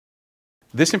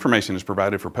This information is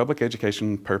provided for public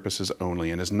education purposes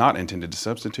only and is not intended to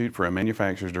substitute for a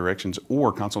manufacturer's directions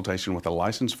or consultation with a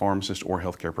licensed pharmacist or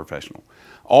healthcare professional.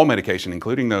 All medication,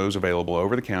 including those available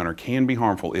over the counter, can be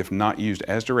harmful if not used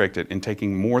as directed, and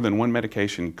taking more than one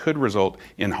medication could result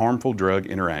in harmful drug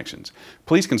interactions.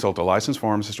 Please consult a licensed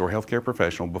pharmacist or healthcare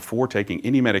professional before taking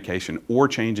any medication or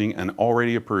changing an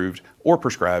already approved or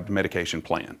prescribed medication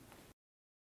plan.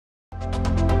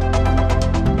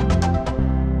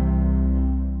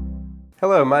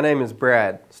 Hello, my name is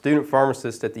Brad, student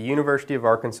pharmacist at the University of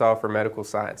Arkansas for Medical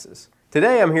Sciences.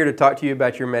 Today I'm here to talk to you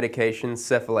about your medication,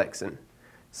 Cephalexin.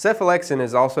 Cephalexin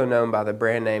is also known by the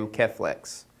brand name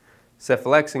Keflex.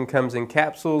 Cephalexin comes in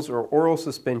capsules or oral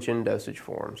suspension dosage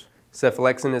forms.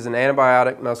 Cephalexin is an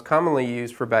antibiotic most commonly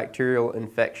used for bacterial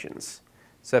infections.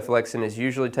 Cephalexin is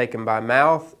usually taken by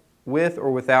mouth, with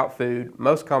or without food,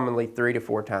 most commonly 3 to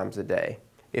 4 times a day.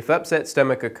 If upset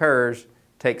stomach occurs,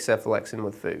 take Cephalexin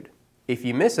with food. If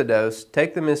you miss a dose,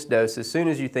 take the missed dose as soon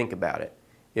as you think about it.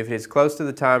 If it is close to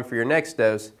the time for your next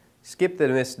dose, skip the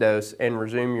missed dose and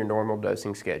resume your normal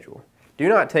dosing schedule. Do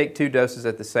not take 2 doses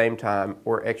at the same time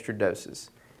or extra doses.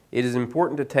 It is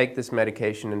important to take this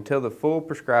medication until the full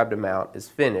prescribed amount is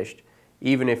finished,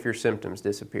 even if your symptoms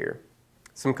disappear.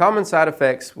 Some common side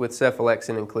effects with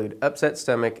Cephalexin include upset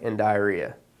stomach and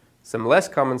diarrhea. Some less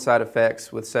common side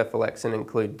effects with Cephalexin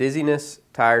include dizziness,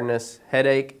 tiredness,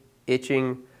 headache,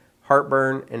 itching,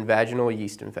 heartburn, and vaginal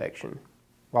yeast infection.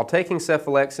 While taking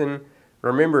Cephalexin,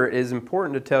 remember it is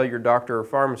important to tell your doctor or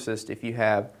pharmacist if you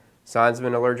have signs of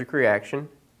an allergic reaction,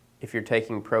 if you're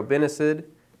taking probenecid,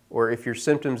 or if your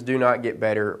symptoms do not get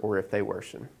better or if they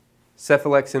worsen.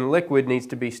 Cephalexin liquid needs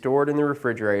to be stored in the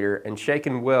refrigerator and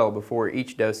shaken well before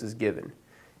each dose is given.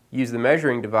 Use the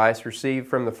measuring device received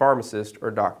from the pharmacist or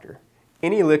doctor.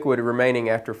 Any liquid remaining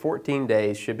after 14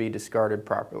 days should be discarded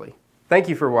properly. Thank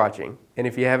you for watching, and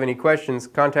if you have any questions,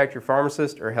 contact your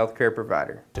pharmacist or healthcare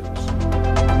provider.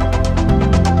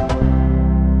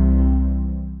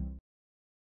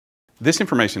 This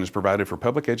information is provided for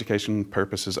public education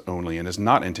purposes only and is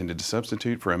not intended to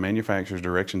substitute for a manufacturer's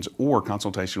directions or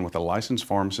consultation with a licensed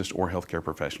pharmacist or healthcare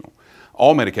professional.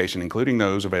 All medication, including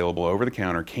those available over the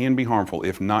counter, can be harmful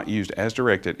if not used as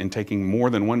directed, and taking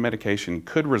more than one medication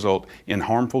could result in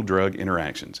harmful drug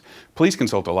interactions. Please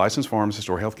consult a licensed pharmacist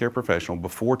or healthcare professional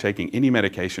before taking any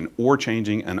medication or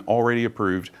changing an already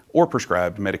approved or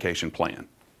prescribed medication plan.